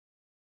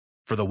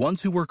For the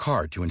ones who work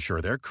hard to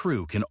ensure their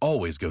crew can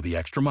always go the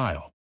extra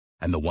mile,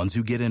 and the ones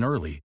who get in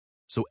early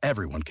so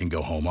everyone can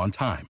go home on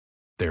time,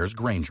 there's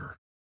Grainger,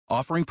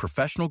 offering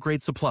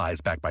professional-grade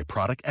supplies backed by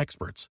product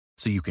experts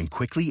so you can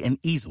quickly and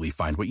easily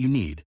find what you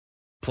need.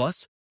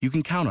 Plus, you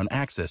can count on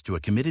access to a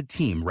committed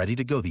team ready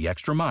to go the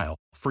extra mile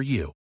for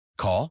you.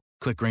 Call,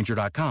 click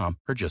Grainger.com,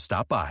 or just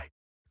stop by.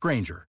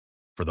 Grainger,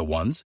 for the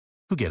ones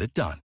who get it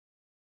done.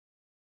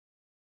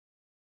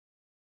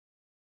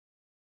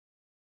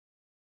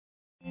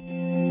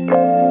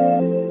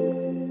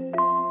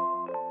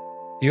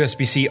 The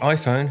USB-C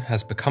iPhone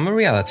has become a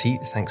reality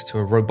thanks to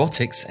a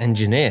robotics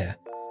engineer.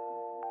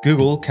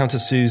 Google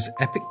countersues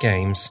Epic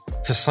Games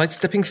for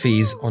sidestepping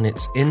fees on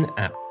its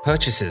in-app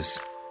purchases.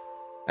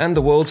 And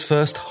the world's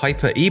first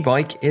hyper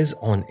e-bike is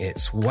on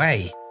its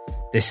way.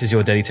 This is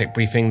your Daily Tech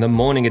Briefing, the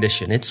morning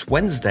edition. It's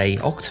Wednesday,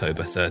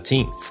 October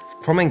 13th.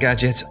 From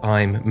Engadget,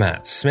 I'm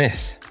Matt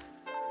Smith.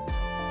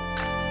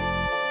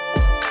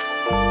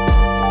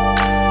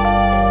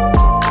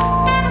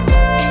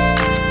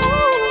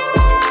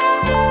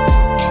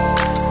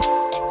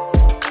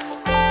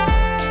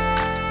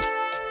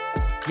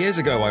 Years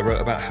ago, I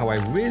wrote about how I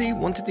really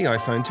wanted the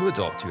iPhone to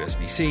adopt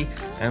USB-C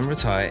and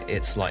retire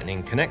its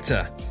Lightning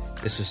connector.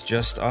 This was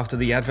just after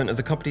the advent of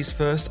the company's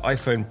first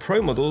iPhone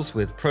Pro models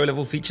with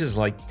Pro-level features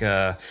like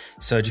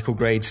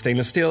surgical-grade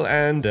stainless steel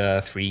and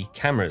 3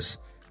 cameras.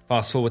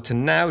 Fast forward to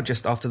now,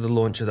 just after the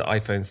launch of the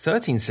iPhone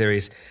 13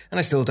 series, and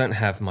I still don't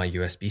have my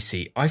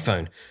USB-C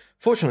iPhone.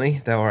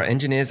 Fortunately, there are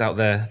engineers out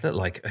there that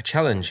like a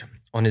challenge.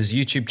 On his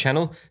YouTube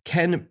channel,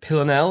 Ken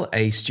Pilonel,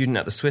 a student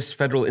at the Swiss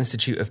Federal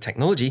Institute of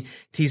Technology,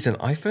 teased an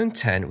iPhone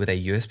X with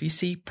a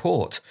USB-C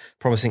port,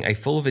 promising a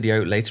full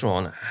video later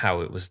on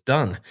how it was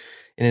done.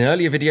 In an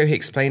earlier video, he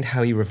explained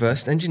how he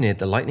reversed engineered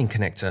the Lightning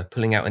connector,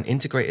 pulling out an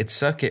integrated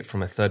circuit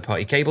from a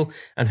third-party cable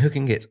and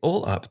hooking it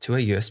all up to a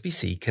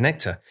USB-C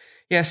connector.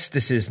 Yes,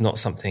 this is not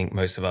something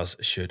most of us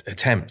should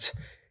attempt.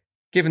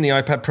 Given the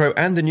iPad Pro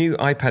and the new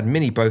iPad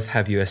mini both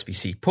have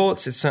USB-C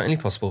ports, it's certainly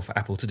possible for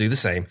Apple to do the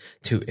same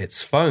to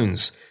its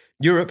phones.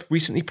 Europe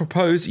recently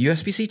proposed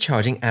USB-C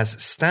charging as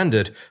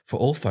standard for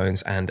all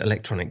phones and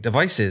electronic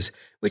devices,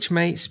 which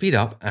may speed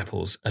up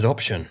Apple's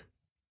adoption.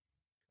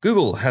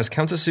 Google has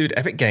countersued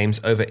Epic Games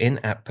over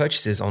in-app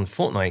purchases on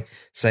Fortnite,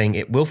 saying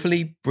it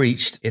willfully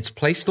breached its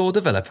Play Store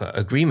developer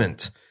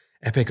agreement.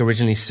 Epic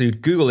originally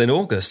sued Google in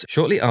August,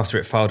 shortly after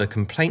it filed a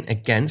complaint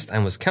against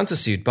and was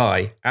countersued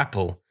by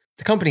Apple.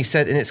 The company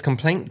said in its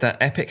complaint that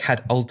Epic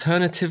had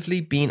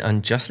alternatively been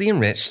unjustly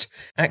enriched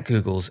at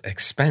Google's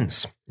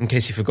expense. In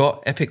case you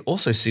forgot, Epic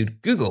also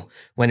sued Google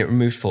when it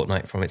removed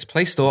Fortnite from its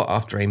Play Store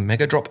after a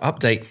mega drop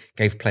update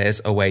gave players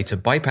a way to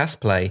bypass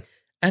Play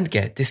and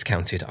get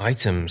discounted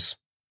items.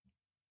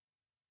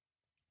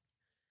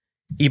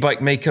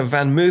 E-bike maker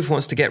VanMoof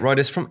wants to get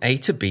riders from A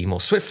to B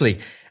more swiftly,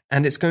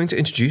 and it's going to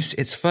introduce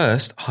its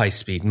first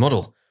high-speed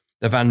model.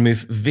 The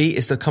VanMoof V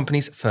is the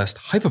company's first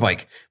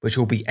hyperbike, which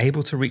will be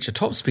able to reach a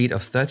top speed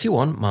of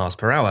 31 miles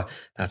per hour.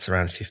 That's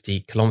around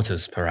 50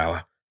 kilometers per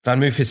hour.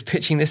 VanMoof is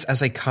pitching this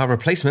as a car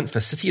replacement for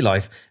city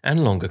life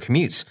and longer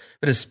commutes.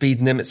 But as speed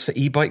limits for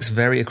e-bikes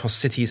vary across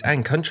cities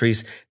and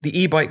countries, the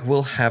e-bike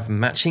will have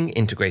matching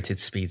integrated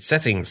speed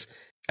settings.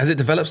 As it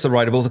develops the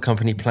rideable, the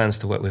company plans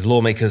to work with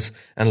lawmakers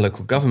and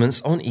local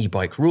governments on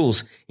e-bike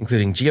rules,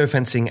 including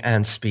geofencing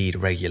and speed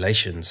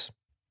regulations.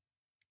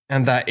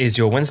 And that is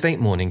your Wednesday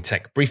morning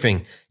tech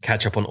briefing.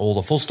 Catch up on all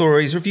the full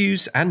stories,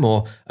 reviews, and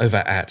more over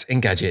at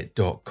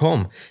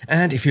Engadget.com.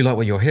 And if you like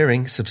what you're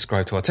hearing,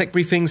 subscribe to our tech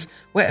briefings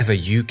wherever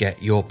you get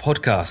your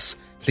podcasts.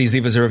 Please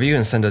leave us a review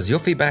and send us your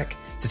feedback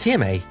to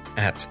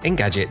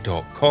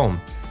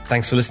tma@Engadget.com.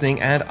 Thanks for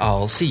listening, and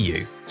I'll see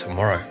you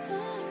tomorrow.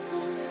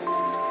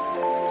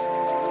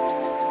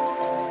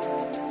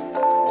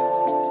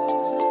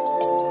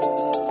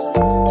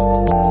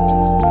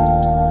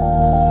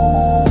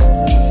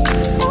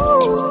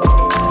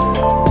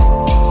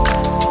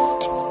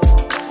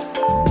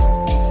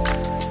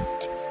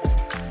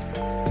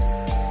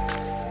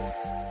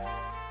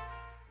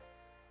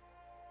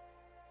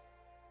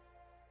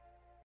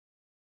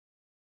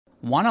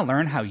 Want to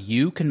learn how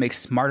you can make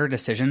smarter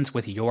decisions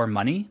with your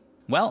money?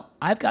 Well,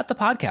 I've got the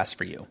podcast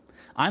for you.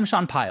 I'm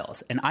Sean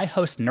Piles, and I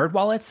host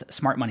NerdWallet's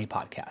Smart Money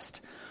Podcast.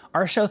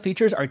 Our show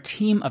features our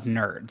team of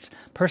nerds,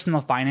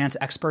 personal finance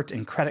experts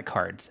in credit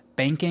cards,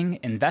 banking,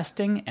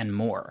 investing, and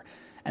more.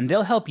 And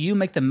they'll help you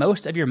make the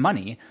most of your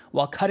money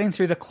while cutting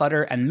through the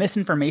clutter and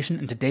misinformation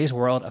in today's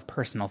world of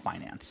personal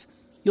finance.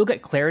 You'll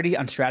get clarity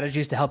on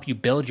strategies to help you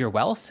build your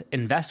wealth,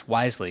 invest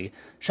wisely,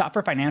 shop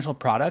for financial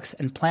products,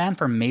 and plan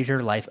for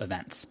major life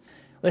events.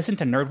 Listen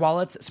to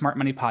NerdWallet's Smart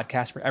Money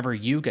Podcast wherever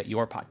you get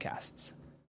your podcasts.